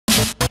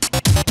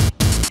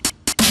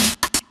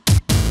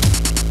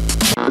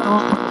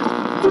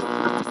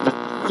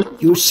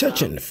You're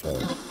searching for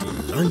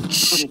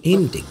lunch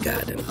in the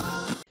garden.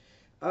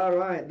 All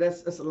right,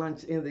 that's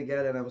lunch in the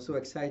garden. I'm so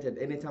excited.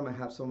 Anytime I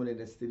have someone in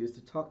the studios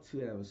to talk to,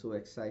 I'm so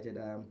excited.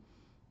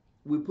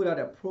 We put out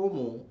a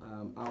promo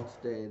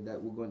out there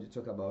that we're going to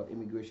talk about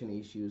immigration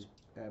issues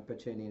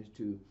pertaining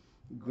to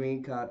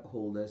green card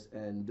holders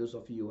and those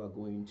of you who are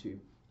going to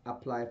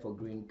apply for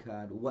green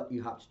card, what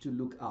you have to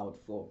look out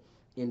for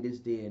in this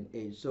day and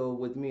age. So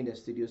with me in the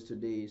studios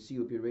today,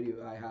 COP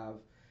Radio, I have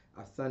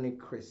Attorney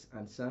Chris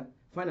Ansah.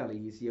 Finally,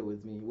 he's here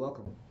with me.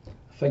 Welcome.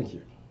 Thank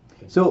you.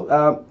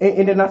 So,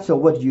 in a nutshell,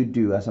 what do you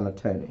do as an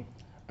attorney?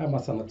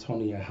 As an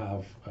attorney, I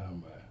have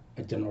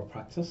a general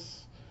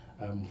practice,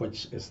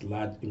 which is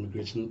largely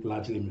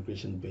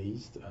immigration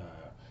based.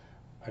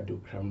 I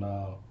do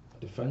criminal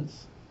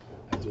defense.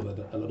 I do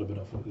a little bit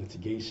of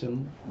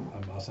litigation.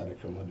 I'm outside the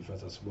criminal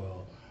defense as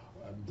well,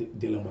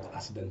 dealing with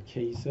accident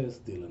cases,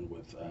 dealing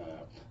with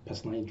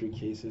personal injury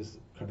cases,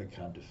 credit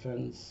card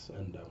defense,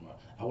 and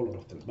a whole lot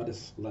of things. But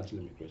it's largely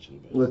immigration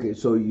based. Okay,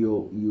 so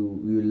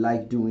you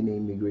like doing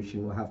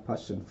immigration, you have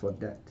passion for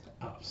that.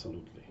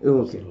 Absolutely.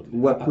 Okay, Absolutely.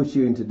 what pushed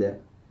you into that?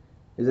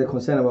 Is it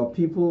concern about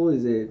people?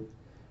 Is it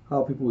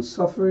how people are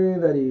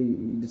suffering that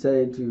you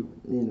decided to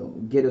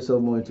get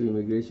yourself more into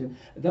immigration?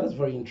 That is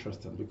very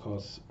interesting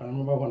because I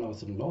remember when I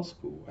was in law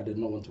school, I did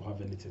not want to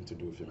have anything to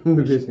do with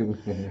immigration.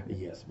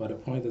 Yes, but the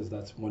point is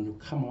that when you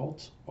come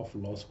out of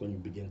law school and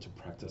you begin to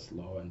practice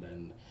law, and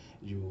then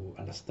you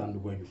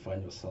understand where you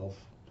find yourself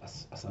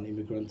as an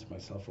immigrant,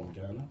 myself from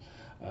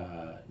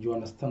Ghana, you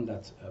understand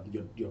that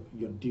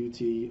your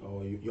duty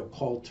or your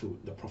call to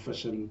the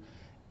profession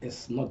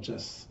is not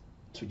just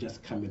to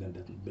just come in and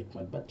then make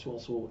money, but to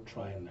also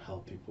try and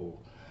help people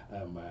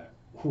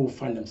who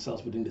find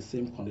themselves within the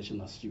same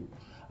condition as you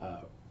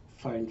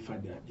find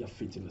their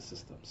feet in the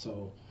system.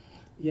 So,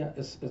 yeah,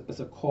 it's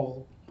a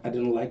call. I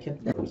didn't like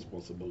it, but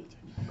responsibility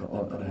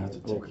that I had to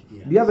take. Okay.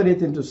 Yeah. Do you have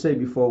anything to say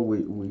before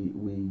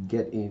we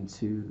get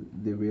into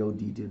the real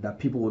detail that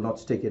people will not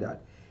take it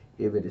at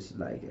if it is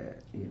like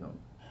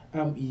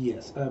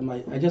Yes.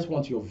 I just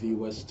want your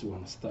viewers to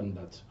understand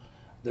that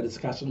the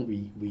discussion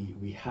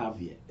we have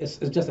here it's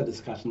just a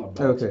discussion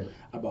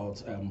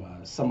about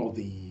some of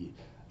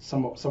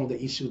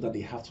the issues that they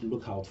have to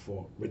look out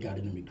for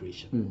regarding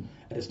immigration.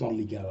 It is not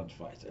legal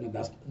advice, and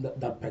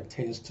that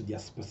pertains to their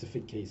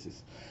specific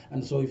cases.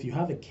 And so, if you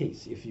have a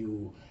case, if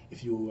you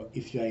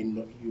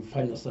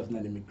find yourself in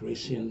an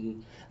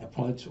immigration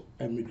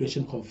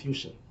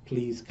confusion,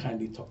 please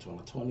kindly talk to an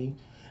attorney.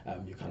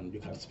 You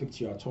can speak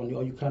to your attorney,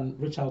 or you can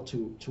reach out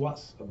to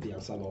us at the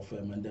Ansah Law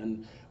Firm, and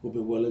then we'll be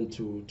willing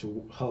to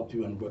help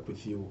you and work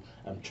with you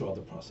throughout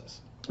the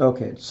process.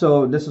 Okay,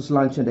 so this is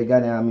Lunch in the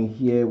Garden. I'm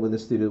here with the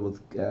studio with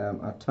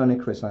Attorney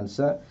Chris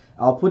Ansah.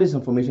 I'll put this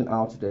information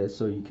out there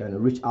so you can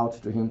reach out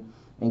to him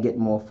and get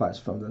more facts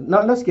from them.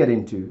 Now let's get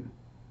into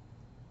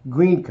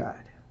green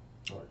card.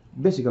 Right.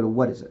 Basically,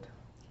 what is it?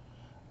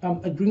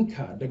 A green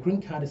card. The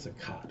green card is a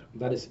card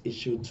that is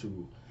issued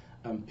to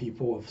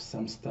people of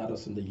some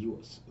status in the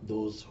U.S.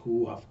 Those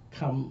who have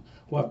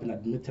been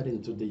admitted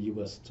into the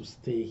U.S. to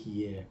stay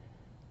here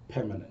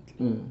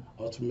permanently,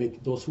 or to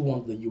make those who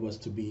want the U.S.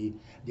 to be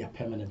their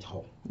permanent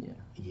home.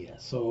 Yeah.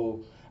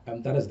 So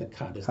that is the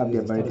card. Have the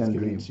American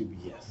dream.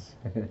 Yes.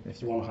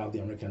 If you want to have the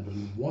American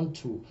dream, you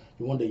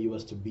want the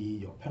U.S. to be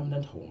your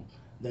permanent home.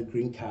 The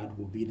green card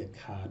will be the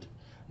card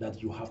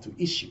that you have to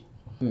issue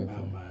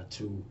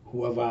to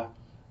whoever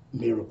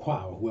may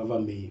require, or whoever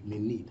may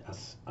need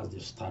as their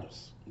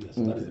status. Yes,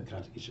 that is the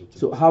card issue.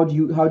 So how do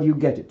you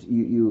get it?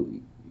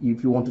 You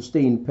if you want to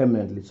stay in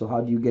permanently, so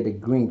how do you get a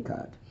green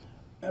card?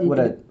 What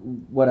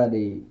are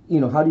they?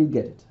 How do you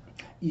get it?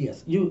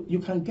 Yes, you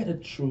can get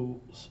it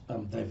through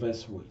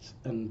diverse ways,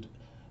 and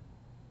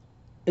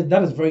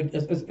that is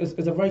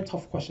it's a very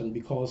tough question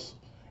because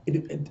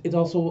it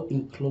also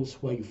includes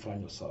where you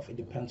find yourself. It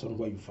depends on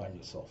where you find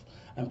yourself.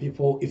 And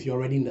people, if you're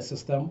already in the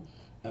system,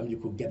 you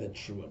could get it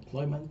through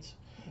employment.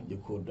 You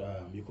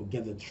could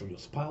get it through your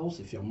spouse.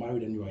 If you're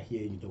married and you are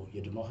here,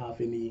 you do not have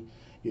any,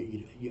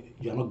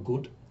 you're not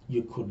good,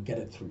 you could get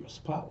it through your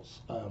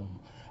spouse.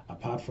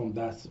 Apart from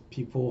that,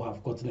 people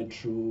have gotten it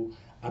through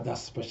other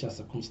special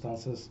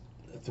circumstances,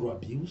 through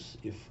abuse.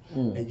 If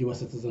a U.S.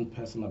 citizen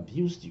person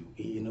abused you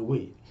in a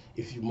way,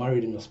 if you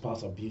married and your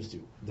spouse abused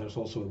you, there's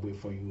also a way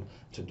for you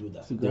to do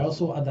that. There are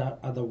also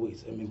other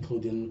ways,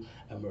 including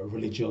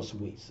religious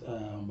ways.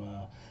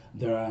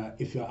 There are,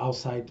 if you're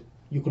outside,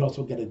 you could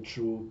also get it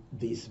through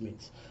these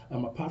means.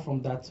 Apart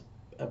from that,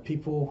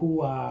 people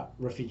who are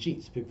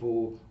refugees,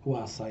 people who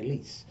are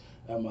asylees,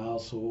 are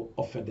also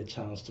offered the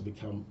chance to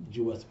become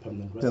U.S.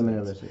 permanent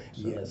residents.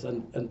 Yes,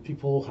 and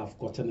people have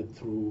gotten it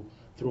through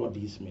all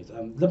these means.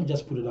 Let me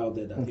just put it out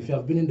there that if you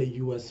have been in the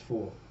U.S.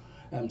 for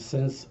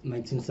since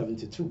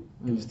 1972,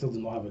 and you still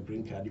do not have a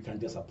green card, you can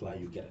just apply,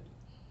 you get it.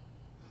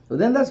 So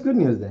then that's good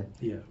news then.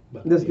 Yeah,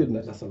 but that's good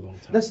news. That's a long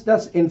time.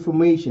 That's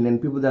information and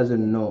people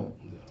doesn't know.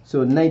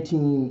 So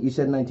you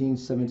said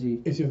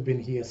 1970, If you've been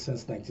here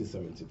since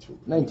 1972.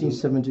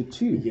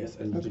 1972. Yes,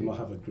 and you Okay. do not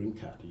have a green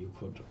card, you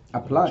could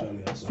Apply actually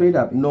apply straight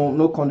for up. a green No, card.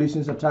 no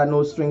conditions attached,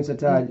 no strings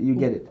attached. You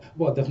get it.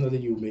 Well, definitely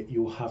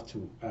you have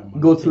to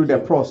Go take through the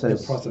your-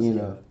 process, The process, you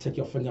yeah. know. Take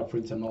your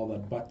fingerprints and all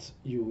that, but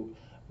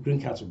green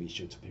cards will be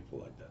issued to people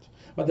like that.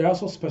 But there are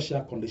also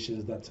special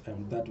conditions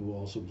that will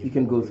also give You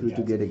can people go through to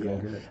cards, get a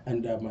green card.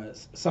 And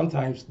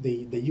sometimes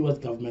the U.S.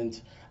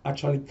 government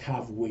actually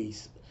carve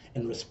ways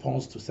in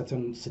response to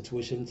certain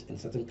situations in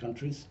certain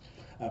countries.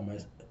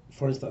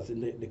 For instance, in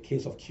the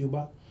case of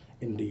Cuba,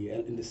 in the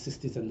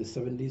 60s and the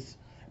 70s,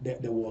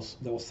 there was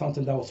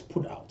something that was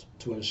put out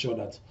to ensure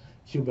that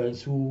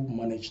Cubans who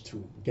managed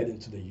to get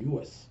into the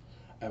U.S.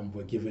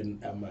 Were given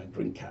a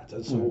green card.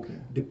 And so, Okay.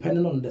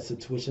 depending on the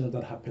situation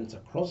that happens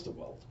across the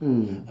world,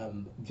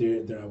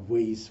 there are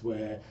ways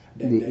where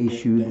They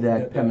issue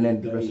that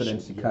permanent the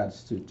residency issue,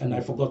 cards to And I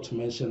people. forgot to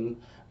mention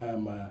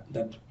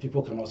that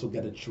people can also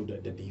get it through the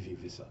DV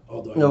visa.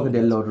 Although I Okay, know the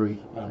that, lottery.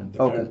 the Okay.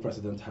 current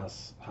president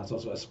has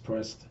also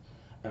expressed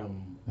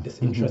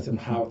this interest in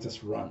how it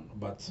is run,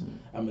 but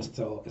it's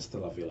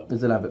still available.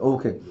 It's 11.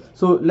 Okay. Yeah.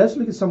 So let's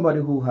look at somebody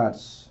who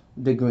has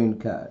the green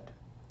card.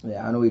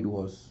 Yeah, I know it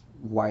was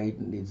white,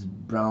 it's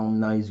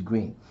brown, now it's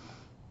green.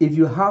 If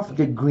you have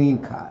the green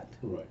card,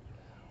 Right.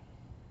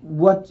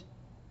 what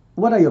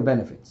are your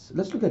benefits?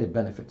 Let's look at the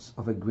benefits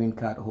of a green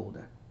card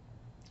holder.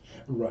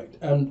 Right.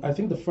 And I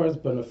think the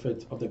first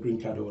benefit of the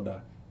green card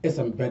holder is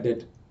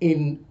embedded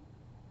in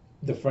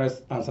the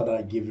first answer that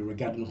I gave you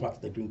regarding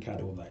what the green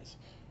card holder is.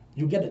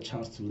 You get a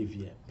chance to live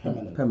here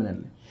permanently.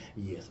 Permanently.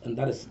 Yes, and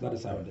that is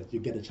how it is. You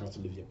get a chance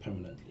to live here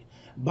permanently.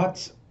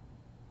 But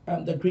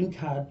the green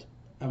card,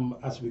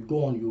 as we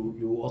go on,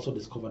 you also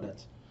discover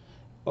that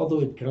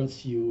although it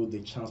grants you the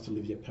chance to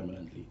live here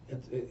permanently,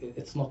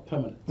 it's not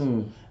permanent.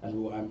 And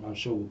I'm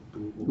sure we'll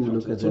We'll come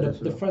look to at that. So that as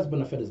the well. first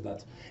benefit is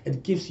that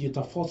it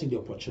affords you the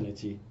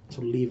opportunity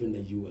to live in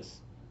the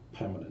U.S.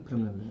 permanently.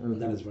 Permanently, And okay.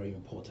 that is very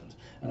important.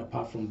 And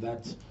apart from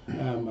that,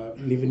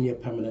 living here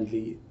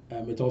permanently,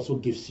 it also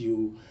gives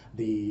you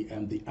the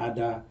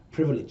other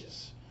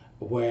privileges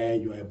where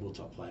you're able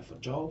to apply for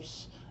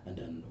jobs and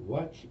then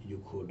work.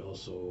 You could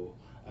also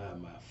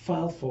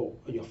file for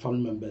your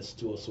family members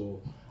to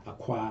also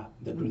acquire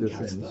the green The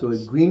card same. status. So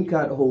a green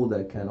card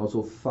holder can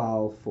also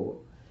file for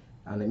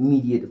an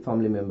immediate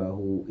family member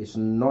who is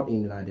not in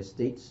the United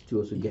States to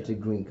also get a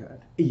green card.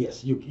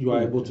 Yes, you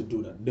are able to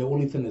do that. The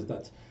only thing is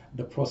that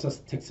the process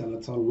takes a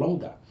little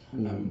longer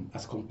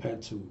as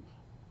compared to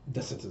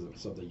the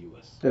citizens of the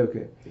U.S.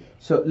 Okay. Yeah.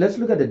 So let's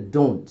look at the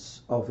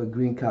don'ts of a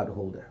green card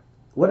holder.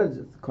 What are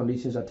the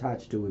conditions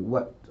attached to it?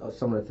 What are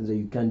some of the things that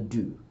you can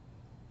do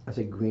as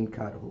a green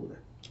card holder?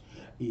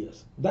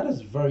 Yes, that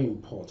is very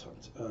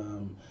important.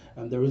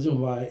 And the reason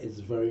why it's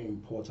very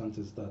important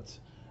is that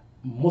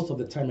most of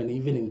the time, and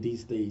even in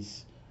these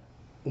days,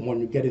 when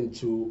you get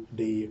into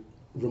the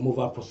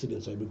removal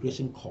proceedings or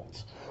immigration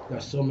courts, there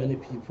are so many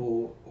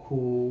people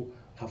who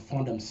have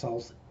found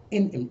themselves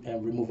in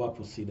removal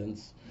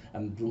proceedings,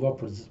 and removal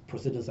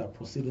proceedings are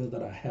proceedings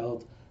that are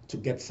held to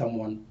get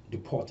someone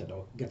deported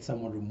or get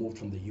someone removed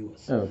from the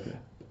U.S. Okay.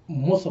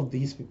 Most of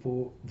these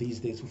people these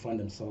days who find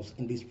themselves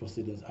in these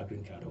proceedings are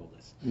green card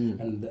holders,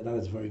 and that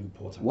is very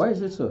important. Why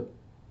is it so?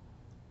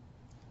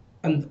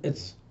 And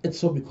it's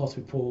so because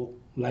people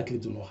likely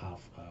do not have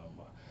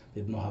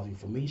they do not have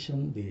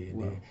information.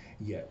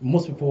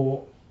 Most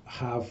people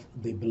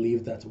they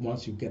believe that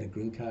once you get a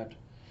green card,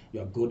 you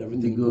are good.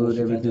 Everything You're goes.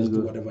 good, You can everything just do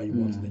good. whatever you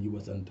want in the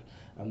U.S. and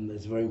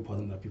it's very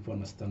important that people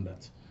understand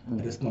that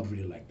it is not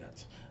really like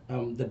that.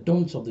 The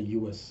don'ts of the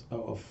U.S.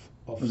 of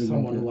the green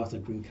someone card. who has a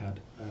green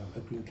card.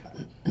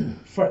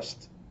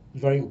 First,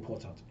 very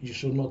important. You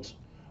should not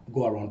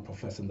go around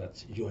professing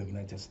that you're a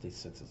United States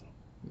citizen.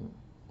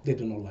 They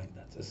do not like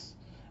that.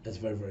 It's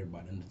very, very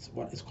bad, and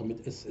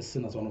it's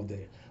seen as one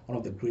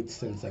of the great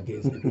sins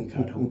against a green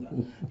card holder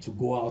to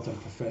go out and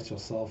profess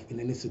yourself in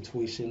any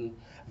situation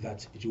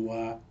that you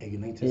are a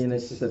United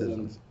States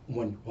citizen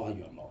while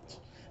you're not.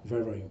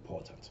 Very, very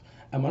important.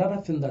 Another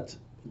thing that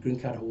green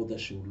card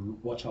holders should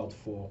watch out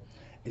for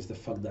is the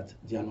fact that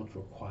they are not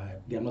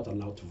required, they are not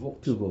allowed to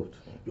vote. To vote.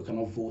 You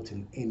cannot vote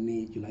in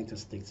any United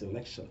States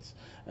elections.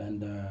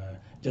 And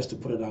just to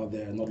put it out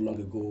there, not long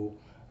ago,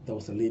 there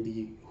was a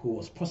lady who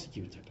was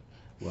prosecuted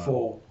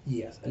for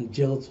years and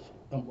jailed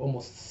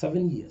almost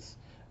 7 years,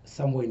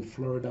 somewhere in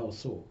Florida or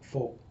so,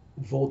 for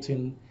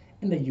voting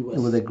in the U.S.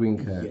 With a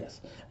green card.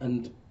 Yes.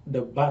 And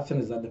the bad thing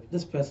is that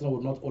this person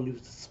will not only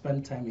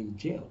spend time in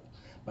jail,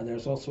 but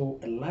there's also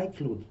a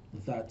likelihood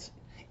that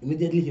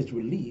immediately he's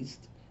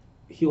released,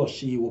 he or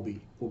she will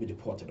be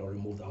deported or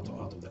removed out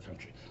of the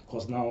country,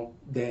 because now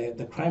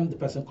the crime the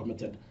person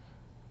committed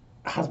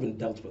has been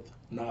dealt with.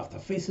 Now, after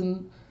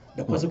facing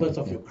the consequence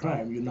of your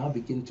crime, you now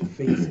begin to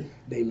face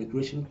the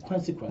immigration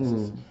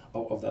consequences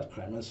of that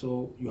crime, and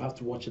so you have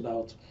to watch it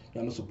out.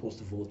 You're not supposed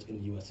to vote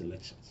in U.S.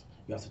 elections.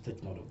 You have to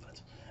take note of that.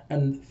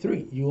 And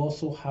 3, you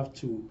also have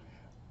to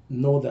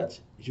know that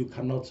you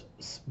cannot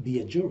be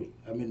a jury.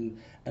 I mean,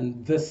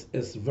 and this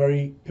is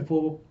very,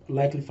 people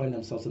likely find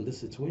themselves in this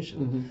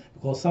situation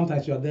because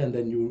sometimes you are there and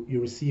then you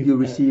receive You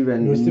receive a a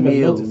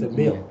notice, a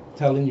mail yeah.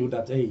 telling you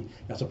that, hey,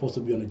 you're supposed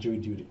to be on a jury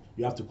duty.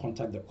 You have to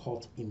contact the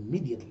court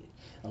immediately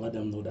and let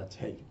them know that,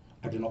 hey,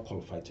 I do not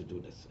qualify to do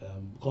this,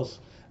 because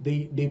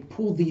they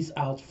pull these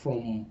out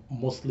from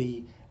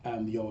mostly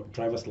your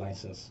driver's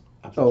license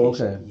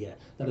application. okay. Yeah,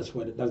 that's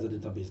the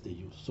database they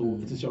use. So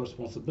it is your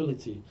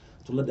responsibility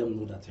to let them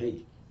know that,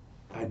 hey,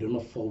 I do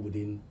not fall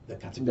within the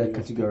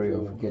category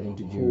of getting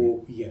to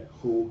jury.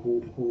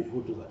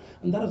 Who do that.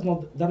 And that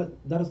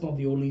is not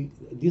the only.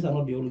 These are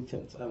not the only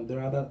things. There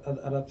are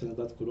other things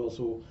that could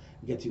also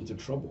get you into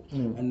trouble,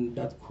 and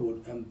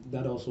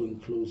that also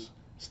includes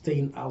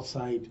staying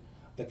outside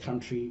the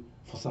country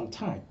for some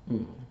time.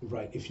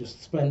 Right? If you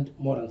spend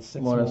more than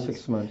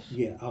 6 months,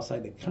 yeah,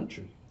 outside the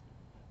country,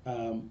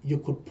 you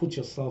could put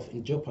yourself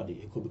in jeopardy.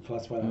 It could be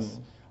classified as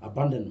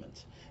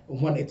abandonment.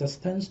 When it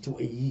extends to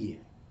a year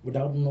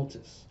without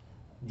notice,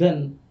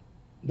 then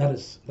that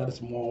is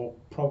more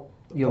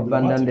You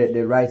problematic. abandon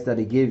the rights that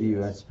they gave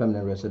you as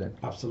permanent resident.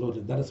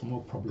 Absolutely, that is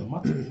more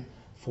problematic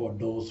for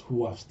those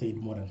who have stayed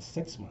more than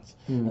 6 months.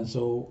 And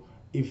so,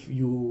 if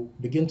you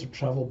begin to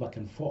travel back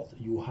and forth,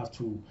 you have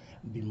to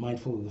be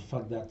mindful of the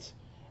fact that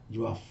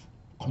you have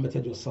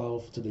committed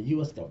yourself to the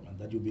U.S. government,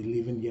 that you'll be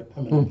living here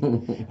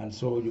permanently, and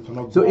so you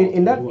cannot. So go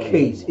in out that and do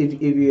case, anymore.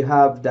 if you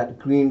have that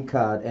green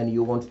card and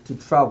you want to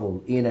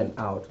travel in and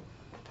out,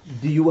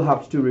 do you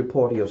have to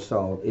report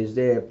yourself? Is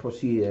there a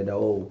procedure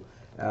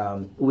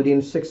that,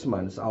 within 6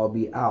 months I'll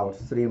be out,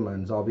 3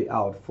 months I'll be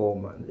out, 4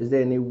 months? Is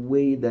there any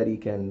way that you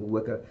can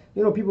work?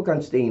 People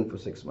can stay in for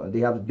 6 months.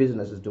 They have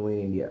businesses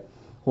doing in their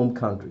home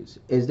countries.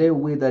 Is there a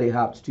way that you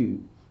have to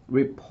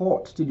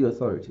report to the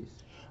authorities?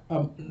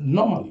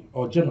 Normally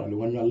or generally,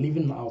 when you are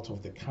living out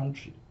of the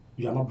country,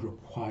 you are not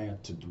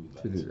required to do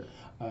that.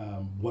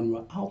 When you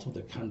are out of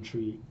the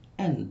country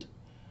and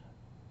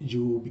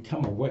you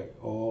become aware,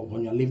 or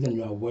when you are living,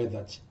 you are aware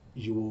that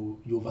you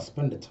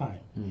overspend the time,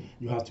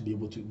 you have to be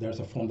able to. There's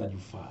a form that you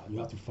file. You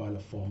have to file a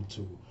form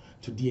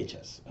to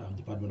DHS,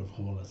 Department of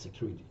Homeland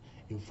Security,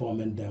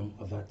 informing them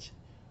that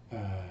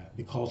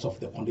because of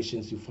the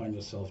conditions you find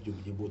yourself,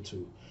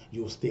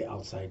 you'll stay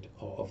outside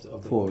of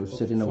the For a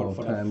certain amount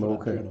of time,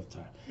 that period of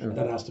time. And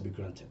that has to be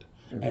granted.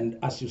 And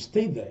as you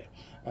stay there,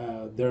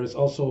 there is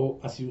also,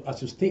 as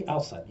you stay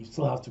outside, you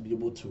still have to be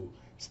able to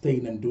stay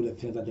in and do the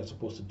things that you're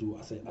supposed to do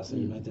as a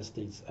United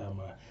States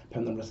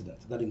permanent resident.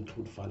 That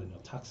include filing your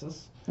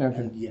taxes.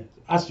 And yeah,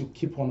 as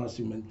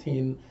you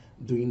maintain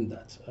doing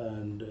that,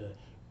 and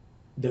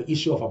the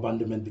issue of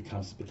abandonment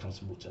becomes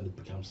moot, and it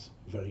becomes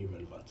very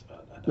relevant.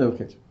 At that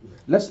point.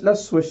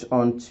 Let's switch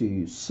on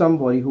to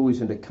somebody who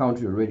is in the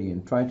country already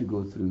and trying to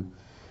go through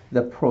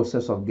the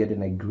process of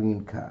getting a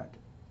green card.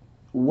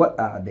 What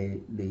are the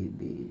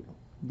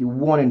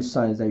warning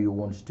signs that you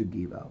want to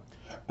give out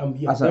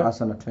as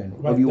an attorney?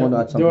 Right, or do you want to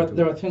add something?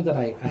 There are things that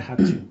I had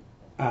to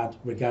add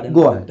regarding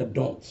the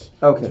don'ts.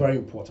 Okay. It's very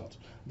important.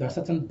 There are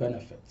certain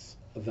benefits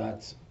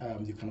that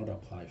you cannot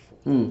apply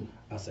for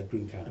as a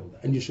green card holder,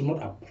 and you should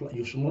not apply.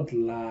 You should not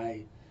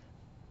lie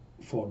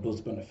for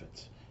those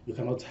benefits. You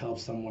cannot help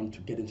someone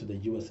to get into the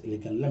U.S.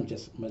 illegally. Let me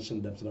just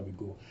mention them so that we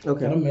go.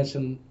 Okay.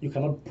 You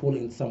cannot pull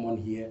in someone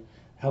here,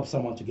 help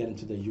someone to get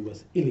into the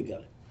U.S.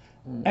 illegally.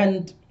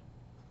 And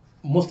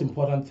most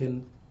important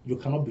thing, you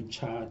cannot be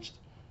charged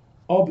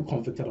or be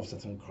convicted of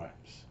certain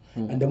crimes.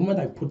 And the moment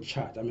I put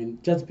charge, I mean,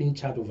 just being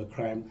charged with a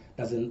crime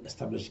doesn't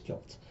establish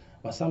guilt.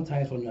 But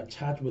sometimes when you are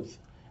charged with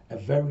a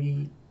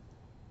very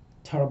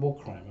terrible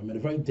crime, I mean, a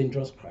very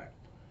dangerous crime,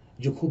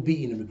 you could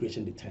be in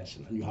immigration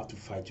detention and you have to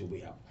fight your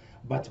way out.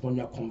 But when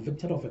you are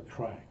convicted of a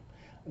crime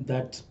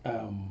that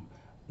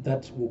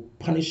will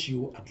punish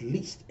you at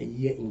least a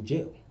year in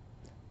jail,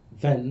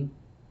 then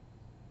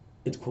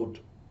it could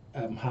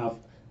have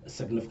a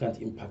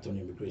significant impact on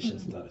your immigration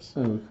status.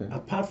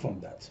 Apart from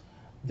that,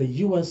 the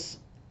U.S.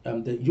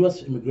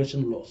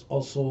 immigration laws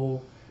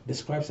also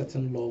describe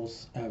certain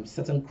laws,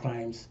 certain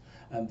crimes,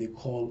 they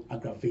call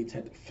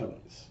aggravated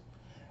felonies.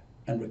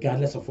 And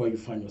regardless of where you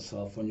find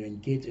yourself, when you're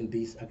engaged in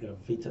these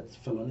aggravated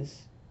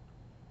felonies,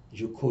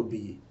 you could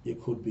be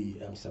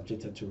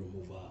subjected to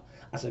removal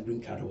as a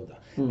green card holder.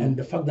 And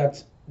the fact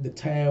that the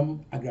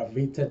term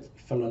aggravated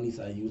felonies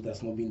are used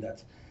does not mean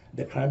that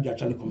the crime you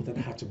actually committed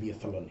had to be a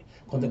felony,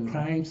 because the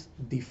crimes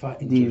differ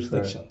in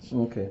jurisdictions.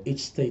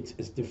 Each state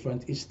is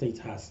different. Each state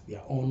has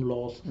their own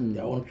laws,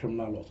 their own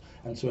criminal laws,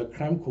 and so a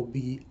crime could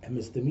be a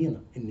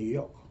misdemeanor in New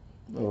York,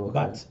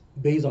 but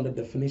based on the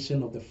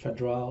definition of the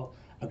federal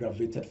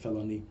aggravated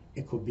felony,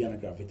 it could be an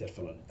aggravated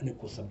felony, and it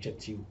could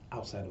subject you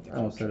outside of the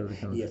country.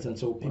 Yes, and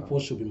so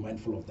people should be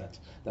mindful of that.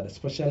 That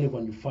especially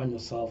when you find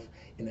yourself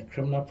in a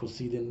criminal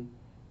proceeding,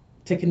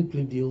 taking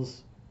plea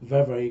deals,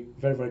 very,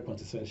 very, very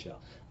quintessential.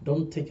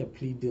 Don't take a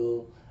plea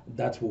deal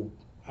that will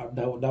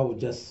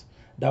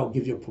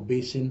give you a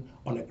probation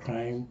on a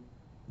crime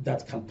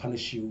that can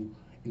punish you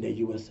in the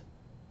U.S.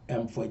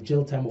 For a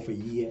jail time of a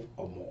year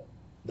or more.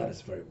 That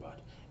is very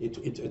bad.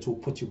 it will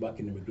put you back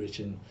in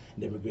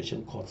the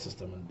immigration court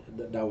system,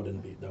 and that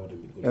wouldn't be good.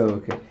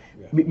 Oh, okay.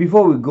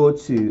 Before we go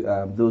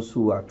to those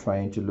who are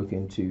trying to look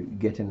into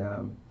getting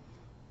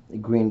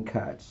green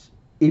cards,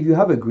 if you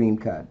have a green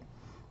card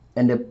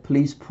and the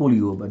police pull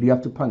you over, do you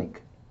have to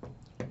panic?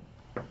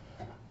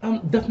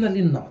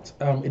 Definitely not.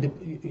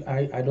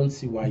 I don't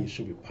see why you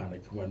should be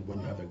panicked when you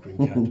have a green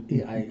card.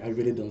 I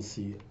really don't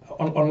see,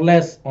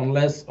 unless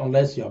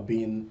you are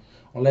being,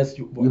 unless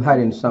you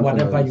hiding something,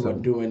 whatever you were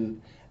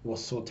doing was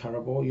so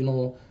terrible,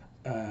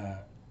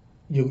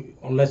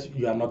 unless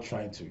you're not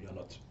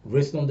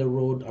racing on the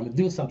road,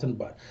 doing something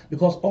bad,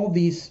 because all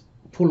these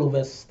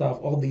pullover stuff,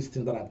 all these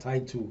things that are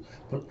tied to,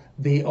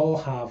 they all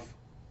have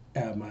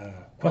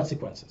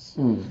consequences.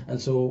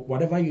 And so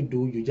whatever you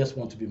do, you just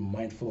want to be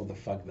mindful of the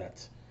fact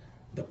that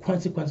the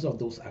consequences of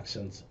those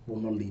actions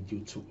will not lead you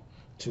to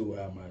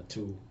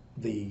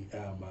the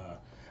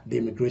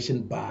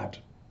immigration bad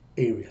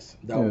areas.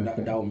 That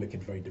will make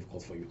it very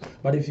difficult for you.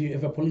 But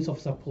if a police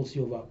officer pulls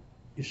you over,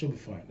 you should be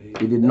fine.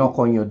 You did knock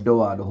on your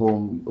door at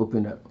home,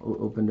 open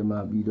the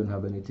map, you don't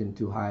have anything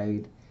to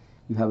hide,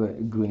 you have a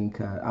green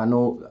card.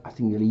 I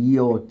think in a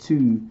year or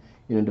two,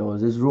 there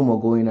was this rumor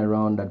going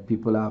around that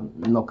people are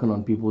knocking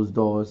on people's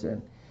doors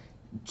and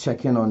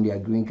checking on their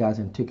green cards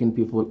and taking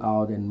people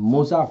out, and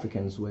most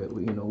Africans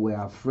were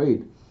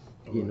afraid,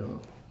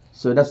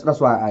 So that's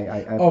why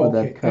I put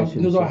that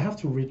question. I have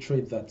to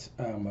reiterate that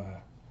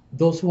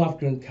those who have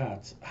green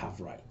cards have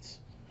rights.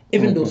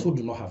 Even those who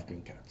do not have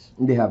green cards,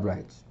 they have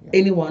rights. Yeah.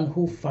 Anyone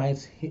who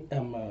finds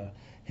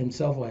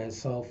himself or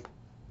herself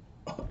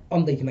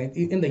in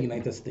the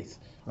United States,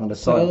 on the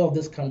soil of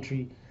this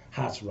country,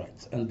 has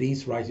rights, and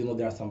these rights,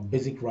 there are some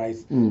basic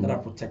rights that are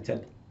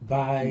protected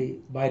by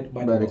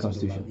the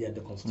Constitution.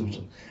 The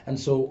Constitution. And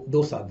so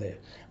those are there.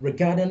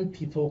 Regarding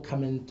people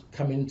coming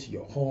to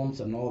your homes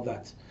and all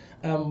that,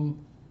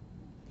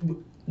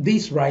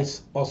 these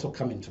rights also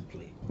come into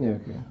play. Yeah,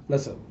 okay.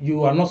 Listen,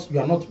 you are not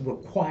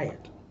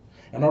required.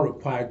 You're not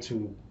required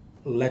to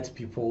let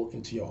people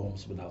into your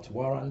homes without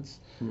warrants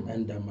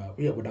and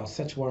without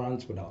search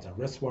warrants, without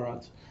arrest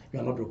warrants. You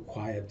are not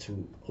required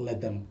to let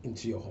them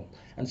into your home.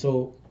 And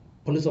so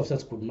police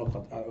officers could knock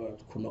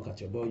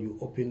at your door. You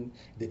open.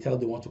 They tell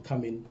they want to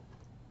come in.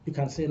 You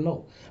can say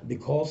no,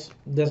 because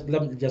let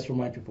me just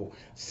remind people: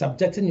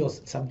 subjecting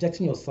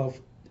yourself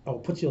or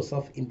putting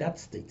yourself in that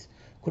state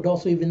could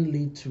also even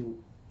lead to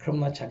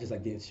criminal charges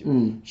against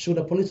you. Should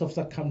a police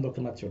officer come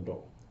knocking at your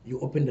door, you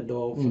open the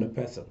door for the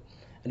person,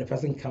 and the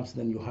person comes,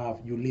 then you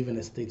live in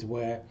a state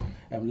where,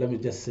 let me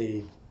just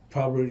say,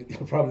 probably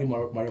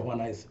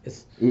marijuana has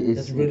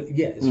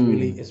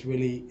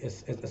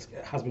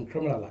been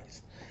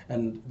criminalized,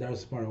 and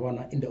there's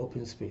marijuana in the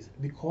open space.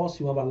 Because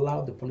you have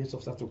allowed the police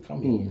officer to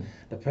come in,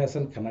 the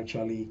person can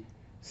actually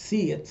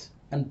see it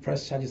and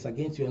press charges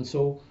against you. And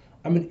so,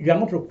 you are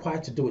not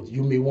required to do it.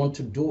 You may want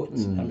to do it.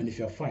 If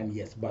you're fine,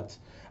 yes, but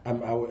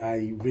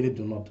I really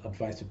do not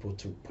advise people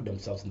to put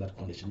themselves in that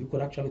condition. You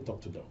could actually talk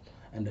to them,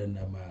 and then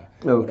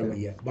whatever.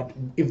 Yeah. But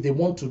if they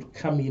want to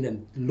come in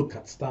and look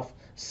at stuff,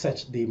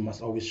 they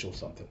must always show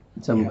something.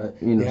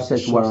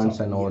 Search warrants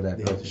and all that.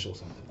 They have to show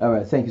something. All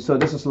right, thank you. So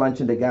this is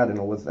Lunch in the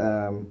Garden with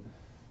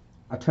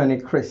Attorney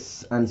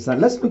Chris Ansan.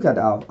 Let's look at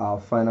our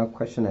final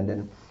question, and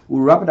then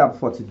we'll wrap it up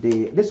for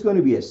today. This is going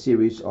to be a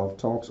series of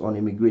talks on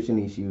immigration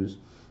issues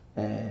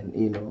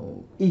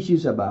and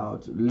issues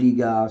about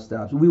legal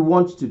stuff. We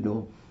want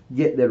to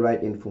get the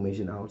right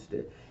information out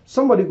there.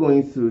 Somebody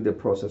going through the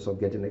process of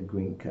getting a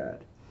green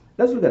card.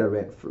 Let's look at the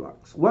red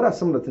flags. What are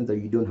some of the things that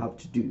you don't have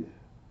to do?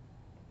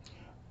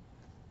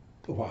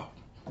 Wow.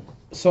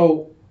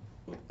 So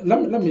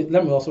let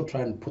me also try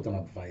and put an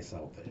advice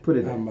out there. Put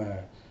it in.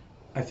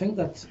 I think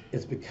that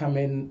it's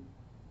becoming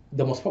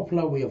the most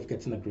popular way of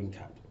getting a green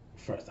card.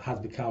 First has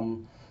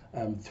become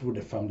through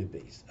the family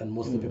base, and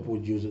mostly people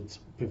use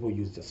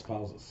their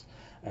spouses,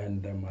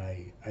 and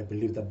I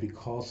believe that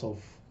because of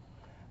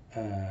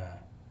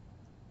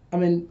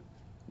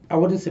I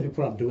wouldn't say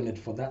people are doing it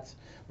for that,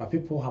 but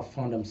people have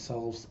found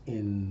themselves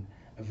in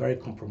very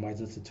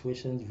compromising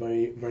situations,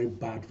 very, very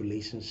bad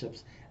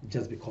relationships,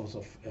 just because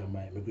of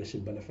immigration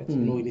benefits.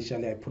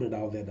 Initially I put it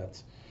out there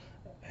that,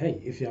 hey,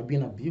 if you are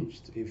being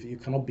abused, if you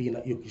cannot be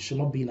you should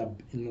not be in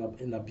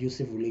an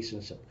abusive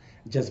relationship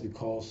just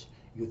because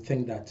you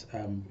think that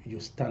you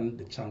stand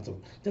the chance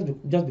of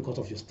just because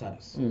of your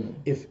status.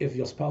 If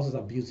your spouse is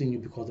abusing you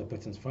because the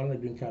person's filing a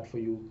green card for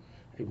you,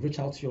 reach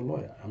out to your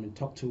lawyer.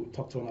 Talk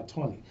to an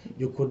attorney.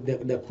 There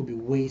could be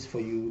ways for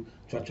you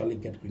to actually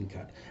get green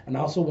card. And I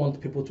also want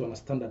people to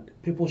understand that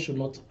people should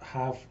not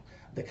have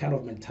the kind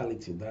of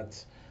mentality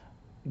that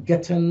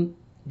getting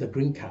the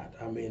green card,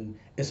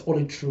 it's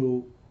only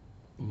through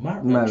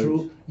marriage.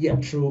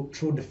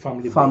 Through the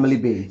family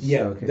base.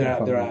 Yeah, okay,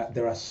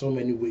 there are so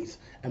many ways.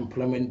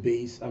 Employment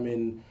base.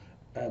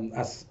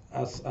 As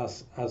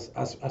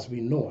we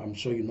know, I'm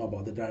sure you know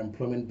about that. There are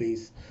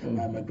employment-based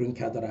green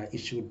cards that are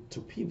issued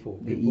to people.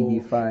 The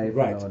EB-5,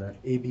 right? And all that.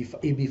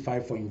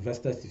 EB-5 for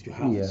investors.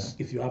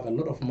 If you have a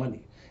lot of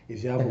money,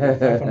 If you have over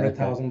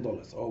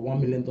 $500,000 or $1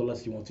 million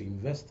you want to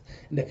invest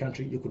in the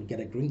country, you could get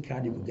a green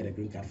card. You could get a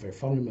green card for your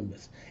family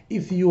members.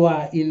 If you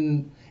are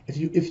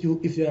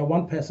if you are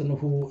one person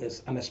who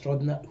is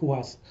who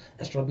has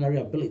extraordinary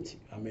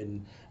ability, I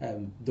mean,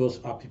 those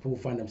are people who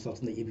find themselves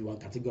in the EB1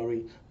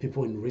 category,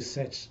 people in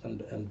research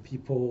and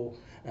people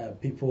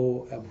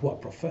who are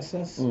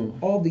professors.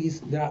 All these,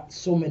 there are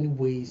so many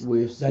ways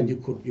that you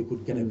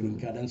could get a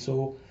green card, and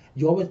so.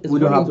 We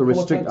don't have to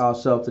restrict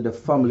ourselves to the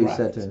family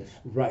settings.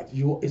 Right.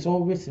 It's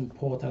always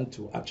important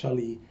to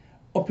actually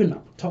open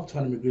up, talk to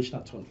an immigration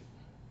attorney,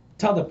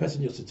 tell the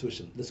person your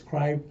situation,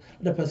 describe,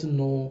 let the person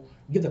know,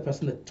 give the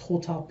person a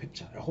total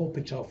picture, a whole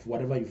picture of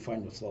whatever you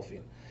find yourself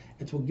in.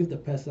 It will give the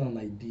person an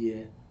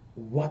idea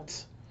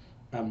what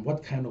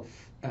kind of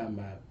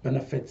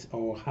benefits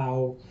or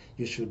how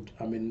you should,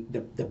 I mean,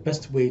 the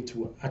best way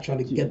to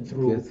actually get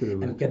through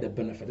and get the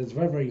benefit. It's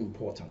very, very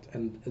important,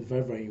 and it's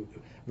very,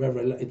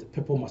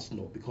 people must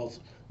know, because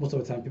most of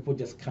the time people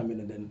just come in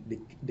and then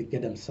they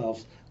get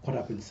themselves caught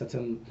up in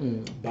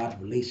certain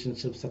bad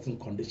relationships, certain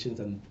conditions,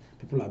 and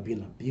people are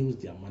being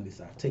abused, their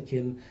monies are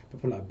taken,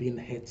 people are being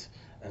hit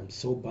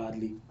so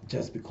badly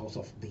just because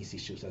of these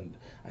issues. And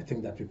I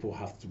think that people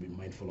have to be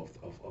mindful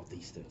of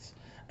these things.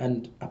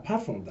 And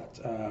apart from that,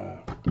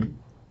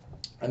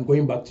 and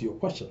going back to your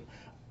question,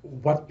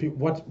 what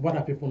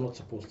are people not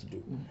supposed to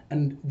do?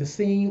 And the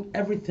same,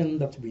 everything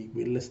that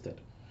we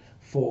listed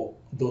for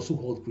those who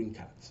hold green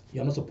cards,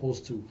 you're not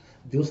supposed to.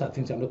 Those are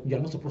things you're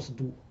not supposed to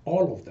do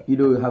all of them. You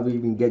don't have to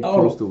even get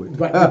close to it.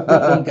 Right,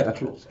 don't get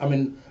close. I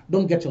mean,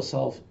 don't get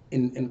yourself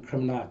in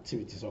criminal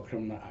activities or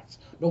criminal acts.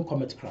 Don't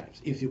commit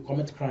crimes. If you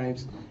commit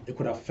crimes, it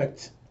could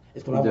affect.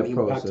 It could have an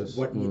impact.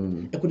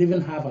 It could even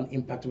have an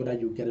impact whether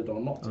you get it or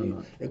not.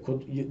 It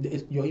could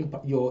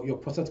your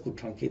process could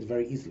truncate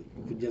very easily.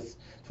 It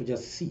could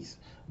just cease.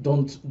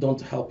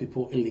 Don't help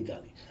people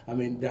illegally. I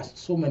mean, there's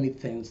so many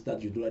things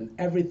that you do, and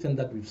everything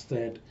that we've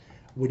said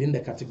within the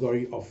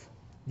category of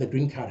the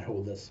green card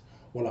holders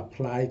will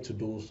apply to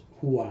those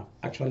who are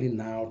actually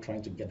now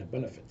trying to get the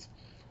benefits.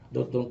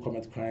 Don't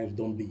commit crimes.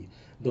 Don't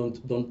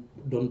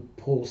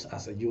pose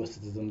as a U.S.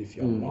 citizen if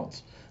you're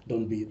not.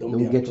 Don't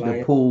get to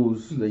the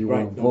polls that you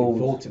want to vote.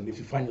 Voting if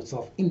you find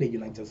yourself in the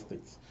United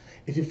States.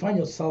 If you find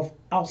yourself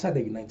outside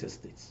the United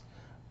States,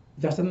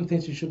 there are certain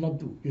things you should not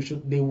do.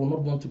 They will not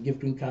want to give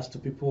green cards to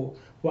people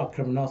who are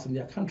criminals in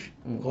their country,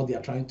 because they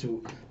are trying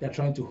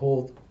to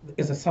hold.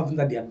 It's something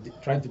that they are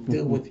trying to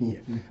deal with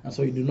here, and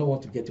so you do not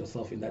want to get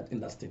yourself in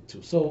that state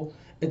too. So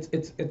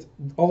it's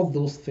all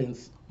those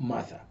things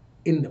matter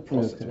in the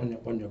process when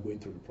you're going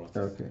through the process.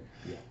 Okay.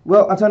 Yeah.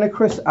 Well, Attorney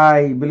Chris,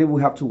 I believe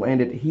we have to end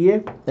it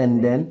here,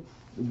 and then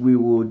we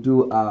will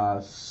do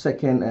our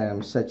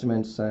second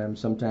segment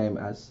sometime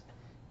as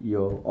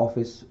your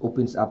office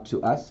opens up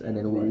to us, and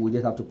then we'll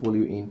just have to pull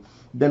you in.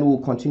 Then we'll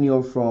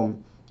continue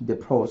from the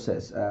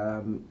process,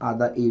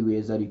 other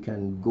areas that you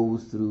can go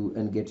through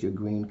and get your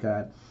green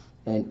card.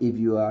 And if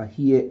you are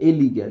here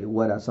illegally,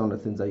 what are some of the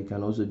things that you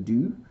can also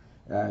do,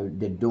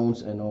 the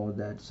don'ts and all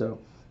that. So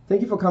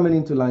thank you for coming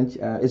into lunch.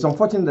 It's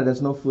unfortunate that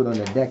there's no food on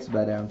the decks,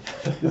 but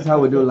this is how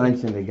we do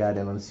lunch in the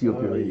garden on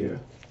COP Radio.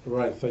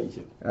 Right, thank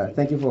you.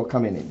 Thank you for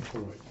coming in.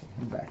 All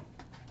right. Bye.